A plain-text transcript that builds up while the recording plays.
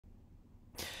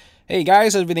Hey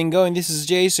guys, how's everything going? This is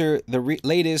JSer. The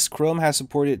latest Chrome has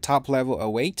supported top level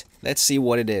await. Let's see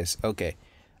what it is. Okay.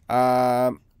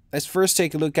 Let's first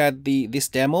take a look at this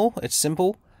demo. It's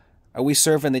simple. We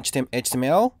serve an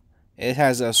HTML. It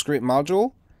has a script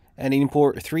module and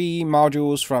import 3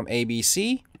 modules from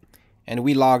ABC, and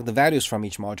we log the values from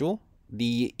each module.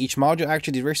 Each module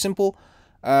actually is very simple.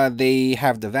 They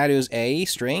have the values A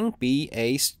string, B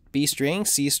string,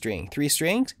 C string, 3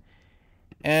 strings.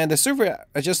 And the server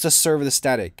just serve the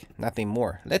static, nothing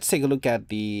more. Let's take a look at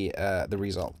the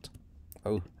result.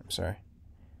 Oh, I'm sorry.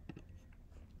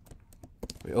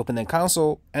 We open the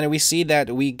console and we see that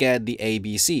we get the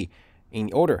ABC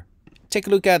in order. Take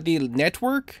a look at the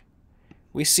network.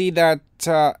 We see that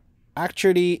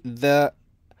actually the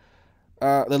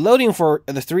loading for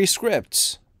the 3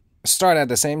 scripts start at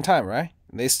the same time, right?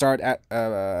 They start at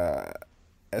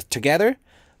together.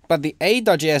 But the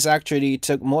A.js actually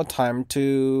took more time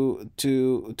to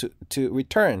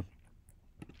return.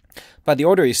 But the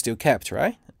order is still kept,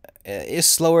 right? It's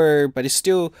slower, but it's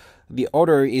still, the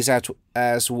order is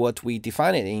as what we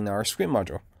define it in our script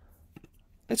module.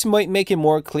 Let's make it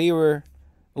more clearer.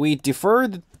 We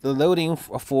deferred the loading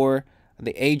for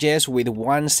the A.js with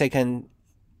 1 second.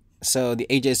 So the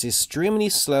A.js is extremely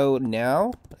slow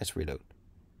now. Let's reload.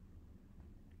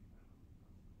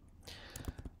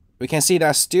 We can see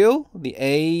that still the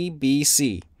A, B,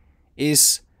 C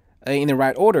is in the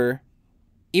right order,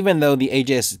 even though the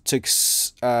AJS took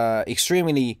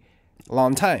extremely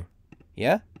long time.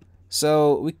 Yeah,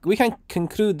 so we can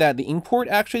conclude that the import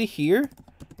actually here,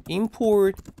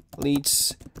 import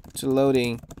leads to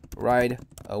loading right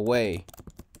away.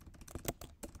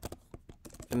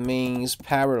 It means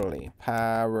parallel,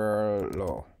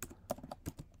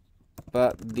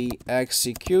 but the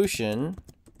execution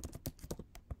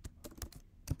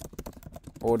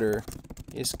order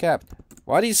is kept.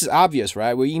 Well, this is obvious,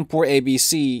 right? We import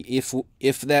ABC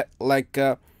if that like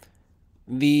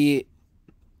the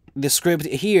script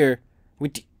here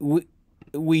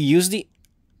we use the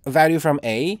value from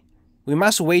A, we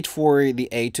must wait for the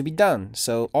A to be done.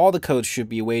 So all the code should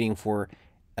be waiting for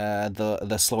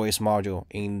the slowest module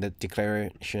in the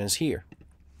declarations here.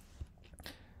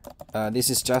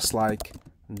 This is just like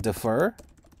defer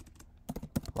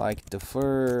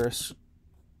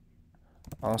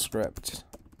on script.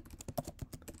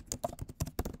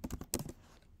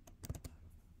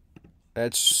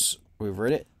 Let's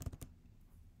revert it.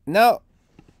 Now,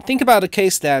 think about the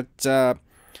case that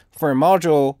for a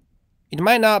module, it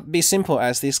might not be simple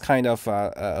as this kind of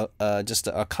just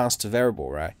a constant variable,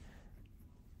 right?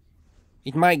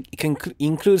 It might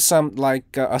include some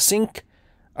like async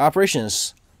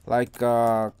operations, like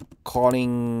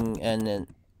calling an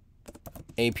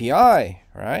API,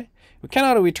 right? We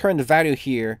cannot return the value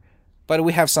here, but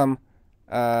we have some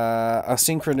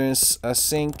async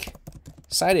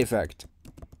side effect,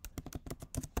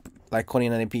 like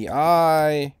calling an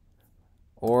API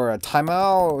or a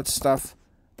timeout stuff.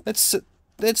 Let's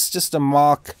just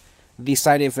mock the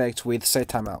side effect with set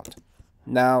timeout.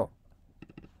 Now,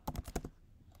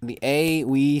 the A,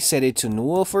 we set it to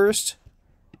null first,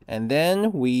 and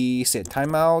then we set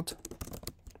timeout.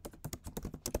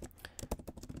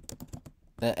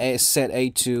 Then set A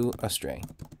to a string.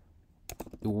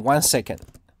 1 second.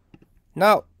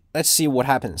 Now, let's see what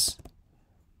happens.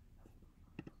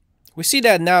 We see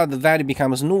that now the value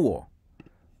becomes null.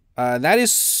 That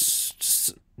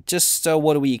is just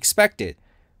what we expected,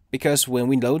 because when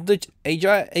we load the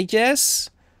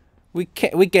AJS, we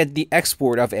get the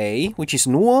export of A, which is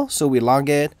null, so we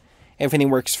log it. Everything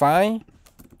works fine.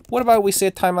 What about we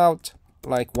set timeout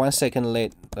like 1 second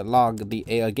late, log the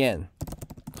A again.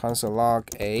 Console log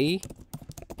A,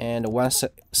 and 1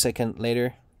 second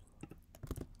later,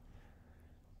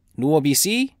 null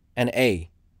BC and A.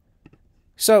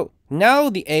 So now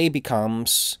the A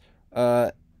becomes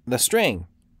the string.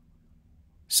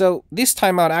 So this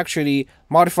timeout actually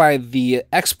modified the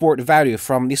export value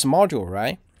from this module,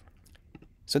 right?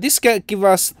 So this can give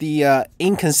us the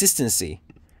inconsistency.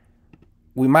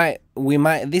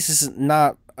 This is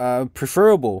not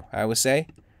preferable, I would say,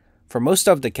 for most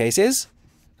of the cases.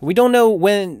 We don't know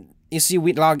when you see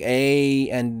we log A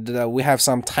and we have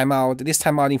some timeout. This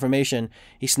timeout information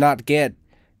is not getting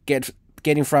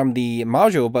from the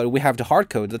module, but we have to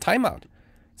hardcode the timeout.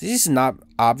 This is not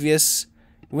obvious.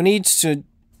 We need to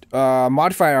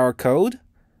modify our code.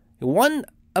 One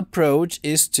approach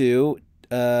is to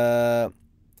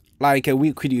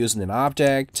we could use an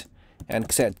object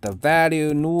and set the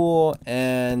value null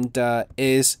and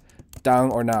is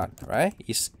done or not, right?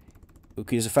 We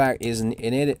could use the fact is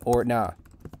init or not.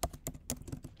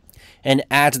 and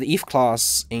add the if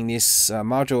clause in this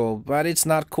module, but it's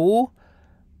not cool.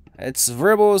 It's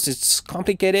verbals, it's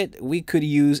complicated. We could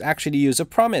actually use a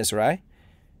promise, right?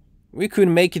 We could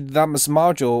make it this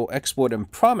module export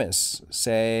and promise.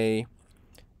 Say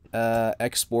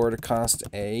export const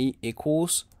a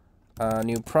equals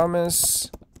new promise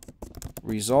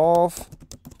resolve,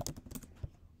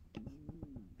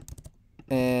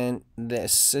 and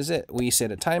this is it. We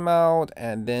set a timeout,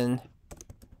 and then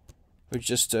we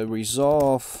just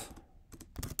resolve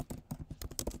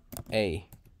a.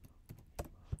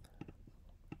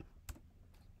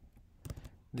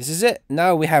 This is it.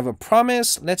 Now we have a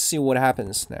promise. Let's see what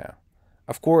happens now.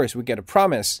 Of course, we get a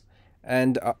promise,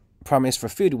 and a promise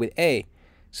fulfilled with a.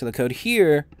 So the code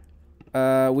here,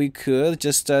 we could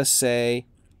just say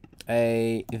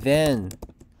a then,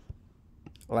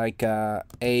 like a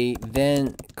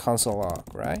then console log,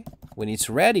 right? When it's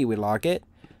ready, we log it.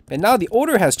 But now the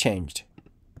order has changed.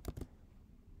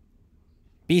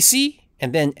 BC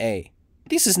and then A.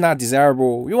 This is not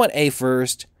desirable. We want A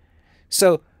first.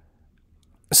 So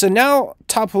now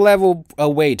top level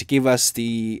await give us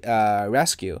the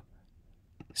rescue.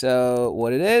 So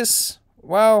what it is?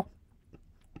 Well,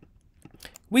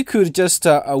 we could just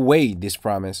await this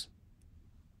promise.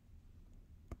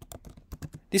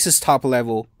 This is top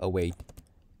level await.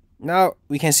 Now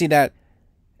we can see that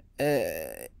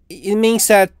it means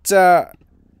that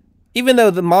even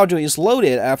though the module is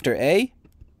loaded after A,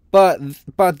 but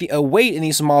the await in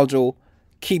this module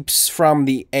keeps from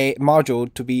the A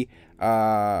module to be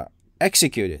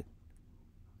executed.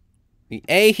 The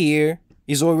A here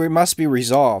is already must be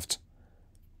resolved.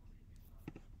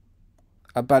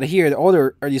 But here the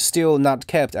order is still not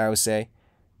kept, I would say,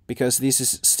 because this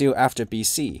is still after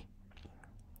BC.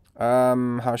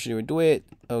 How should we do it?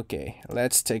 Okay,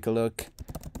 let's take a look.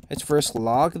 Let's first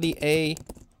log the A.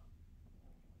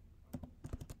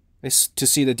 This to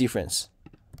see the difference.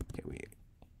 Okay,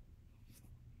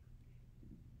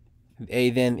 A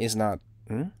then is not.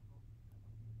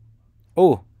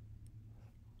 Oh,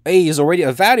 A is already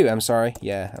a value. I'm sorry.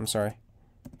 Yeah, I'm sorry.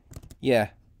 Yeah.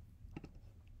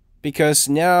 Because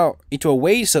now it will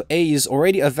wait, so A is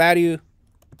already a value.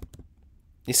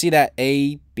 You see that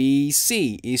A, B,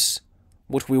 C is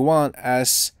what we want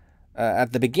as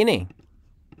at the beginning.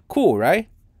 Cool, right?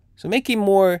 So make it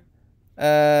more,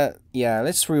 yeah,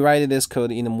 let's rewrite this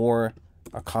code in a more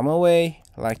common way,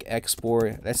 like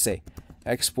export, let's say,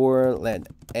 export let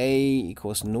A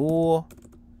equals null,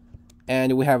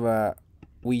 and we have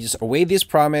we just await this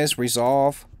promise,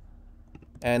 resolve,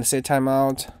 and set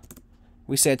timeout.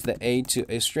 We set the A to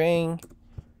a string,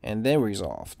 and then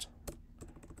resolved.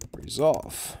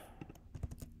 Resolve.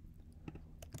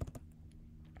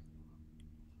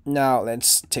 Now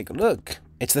let's take a look.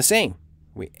 It's the same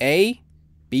with A,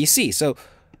 B, C. So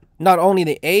not only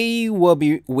the A will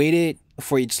be waited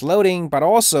for its loading, but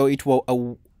also it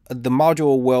will the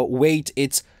module will wait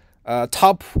its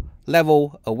top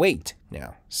level await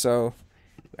now. So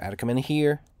add a command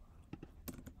here.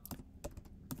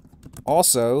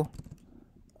 Also,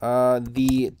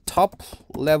 the top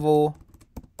level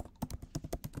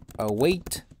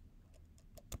await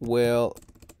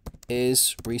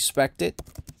is respected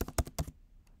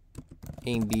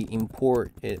in the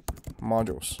imported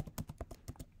modules.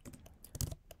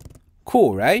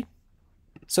 Cool, right?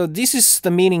 So this is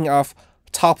the meaning of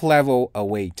top level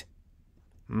await.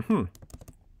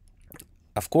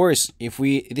 Of course, if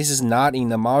this is not in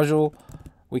the module,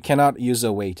 we cannot use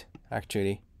await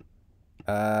actually.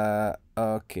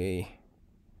 Okay.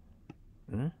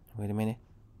 Wait a minute.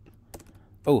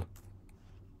 Oh.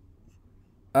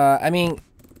 I mean,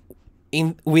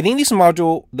 within this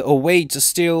module, the await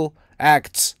still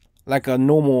acts like a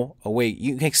normal await.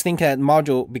 You can think that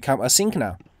module become async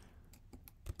now.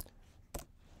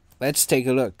 Let's take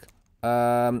a look.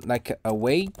 Like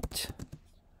await,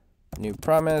 new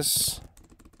promise,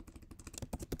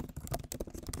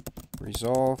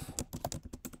 resolve,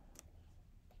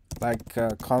 like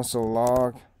console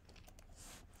log.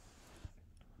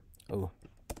 Oh,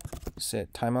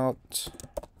 set timeout,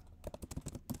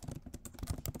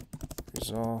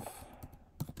 resolve.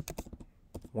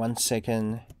 1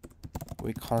 second,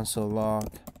 we console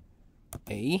log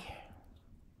A.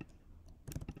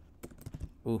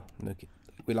 Oh, look,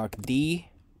 we log D,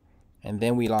 and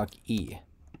then we log E.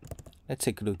 Let's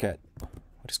take a look at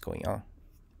what is going on.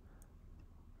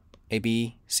 A,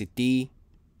 B, C, D,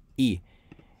 E.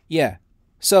 Yeah,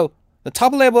 so the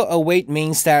top level await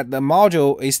means that the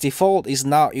module is default is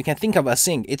not, you can think of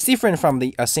async. It's different from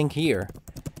the async here.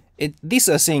 This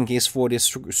async is for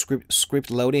this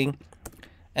script loading,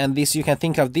 and this you can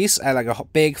think of this as like a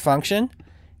big function.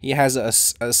 It has a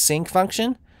sync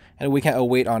function, and we can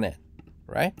await on it,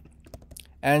 right?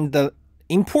 And the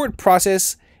import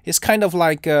process is kind of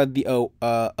like the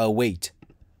await.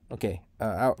 Okay,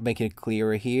 I'll make it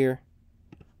clearer here.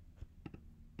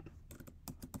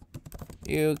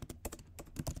 You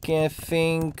can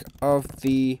think of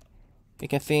the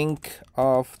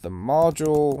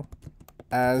module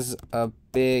as a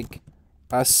big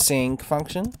async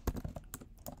function,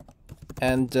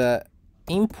 and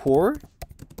import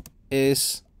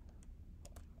is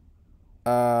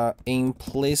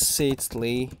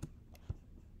implicitly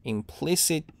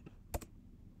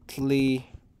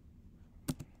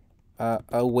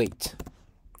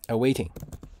awaiting.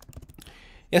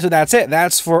 Yeah, so that's it.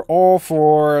 That's for all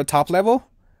for top level.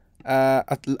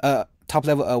 Top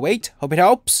level await. Hope it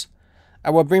helps. I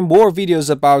will bring more videos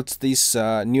about this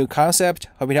new concept.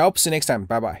 Hope it helps. See you next time.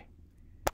 Bye bye.